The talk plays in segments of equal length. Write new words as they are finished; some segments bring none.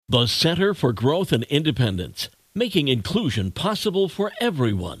The Center for Growth and Independence, making inclusion possible for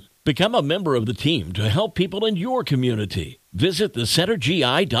everyone. Become a member of the team to help people in your community. Visit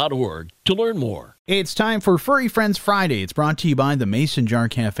thecentergi.org to learn more. It's time for Furry Friends Friday. It's brought to you by the Mason Jar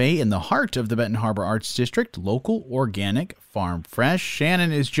Cafe in the heart of the Benton Harbor Arts District, local, organic, farm fresh.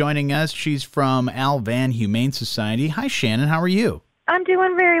 Shannon is joining us. She's from Al Van Humane Society. Hi, Shannon. How are you? I'm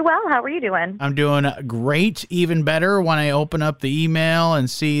doing very well. How are you doing? I'm doing great, even better when I open up the email and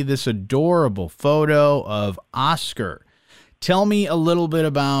see this adorable photo of Oscar. Tell me a little bit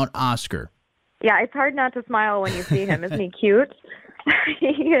about Oscar. Yeah, it's hard not to smile when you see him. Isn't he cute?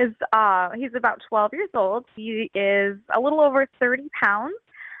 He's about 12 years old. He is a little over 30 pounds.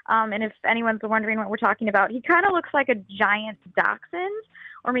 And if anyone's wondering what we're talking about, he kind of looks like a giant dachshund,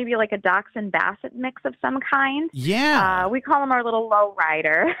 or maybe like a dachshund basset mix of some kind. Yeah. We call him our little low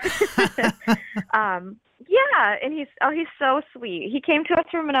rider. Yeah, and he's so sweet. He came to us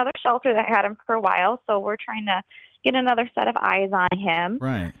from another shelter that had him for a while, so we're trying to get another set of eyes on him.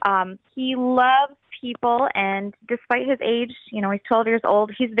 Right. He loves people, and despite his age, he's 12 years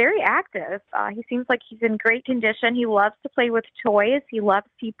old, he's very active. He seems like he's in great condition. He loves to play with toys. He loves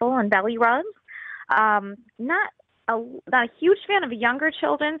people and belly rubs. Not a huge fan of younger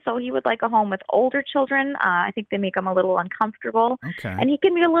children, so he would like a home with older children. I think they make him a little uncomfortable. Okay. And he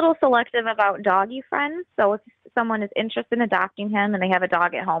can be a little selective about doggy friends. So if someone is interested in adopting him and they have a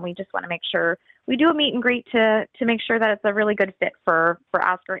dog at home, we just want to make sure we do a meet and greet to make sure that it's a really good fit for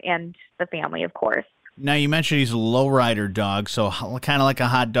Oscar and the family, of course. Now, you mentioned he's a lowrider dog, so kind of like a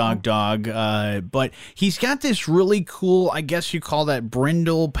hot dog, but he's got this really cool, I guess you call that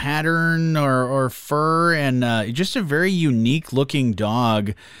brindle pattern or fur, and just a very unique-looking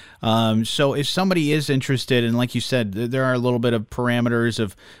dog. So if somebody is interested, and like you said, there are a little bit of parameters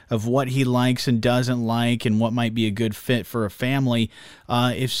of what he likes and doesn't like and what might be a good fit for a family,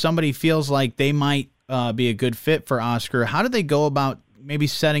 if somebody feels like they might be a good fit for Oscar, how do they go about maybe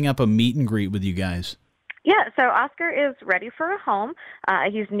setting up a meet and greet with you guys? Yeah, so Oscar is ready for a home.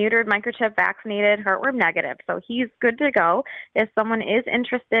 He's neutered, microchip, vaccinated, heartworm negative, so he's good to go. If someone is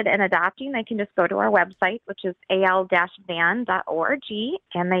interested in adopting, they can just go to our website, which is al-van.org,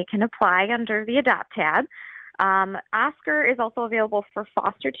 and they can apply under the Adopt tab. Oscar is also available for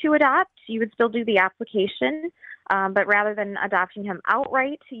foster to adopt. You would still do the application, but rather than adopting him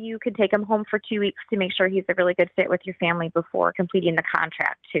outright, you could take him home for 2 weeks to make sure he's a really good fit with your family before completing the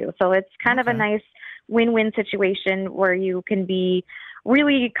contract, too. So it's kind of a nice win-win situation where you can be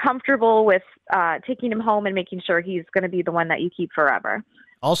really comfortable with taking him home and making sure he's going to be the one that you keep forever.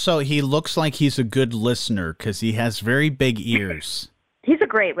 Also, he looks like he's a good listener because he has very big ears. He's a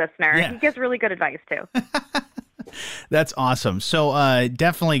great listener. Yeah. He gives really good advice, too. That's awesome. So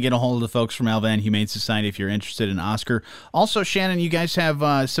definitely get a hold of the folks from Al Van Humane Society if you're interested in Oscar. Also, Shannon, you guys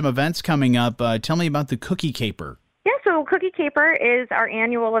have some events coming up. Tell me about the Cookie Caper. Yeah, so Cookie Caper is our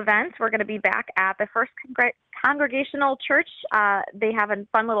annual event. We're going to be back at the First Congregational Church. They have a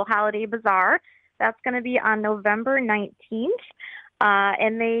fun little holiday bazaar. That's going to be on November 19th.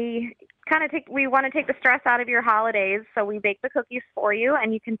 And they we want to take the stress out of your holidays, so we bake the cookies for you,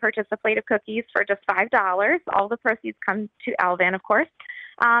 and you can purchase a plate of cookies for just $5. All the proceeds come to Al Van, of course.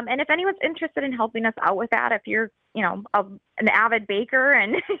 And if anyone's interested in helping us out with that, if you're, an avid baker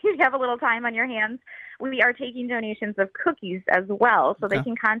and you have a little time on your hands, we are taking donations of cookies as well. So they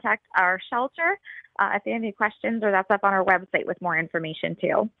can contact our shelter if they have any questions, or that's up on our website with more information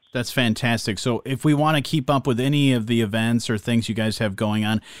too. That's fantastic. So if we want to keep up with any of the events or things you guys have going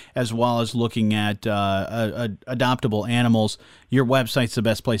on, as well as looking at adoptable animals, your website's the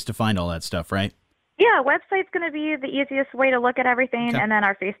best place to find all that stuff, right? Yeah, website's going to be the easiest way to look at everything, and then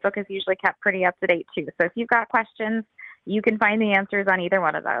our Facebook is usually kept pretty up to date too. So if you've got questions, you can find the answers on either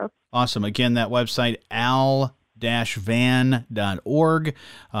one of those. Awesome. Again, that website, al-van.org,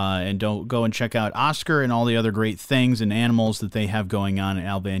 and don't go and check out Oscar and all the other great things and animals that they have going on at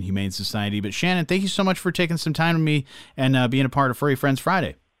Al Van Humane Society. But Shannon, thank you so much for taking some time with me and being a part of Furry Friends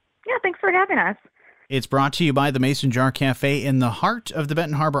Friday. Yeah, thanks for having us. It's brought to you by the Mason Jar Cafe in the heart of the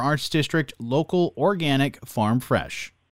Benton Harbor Arts District, local, organic, farm fresh.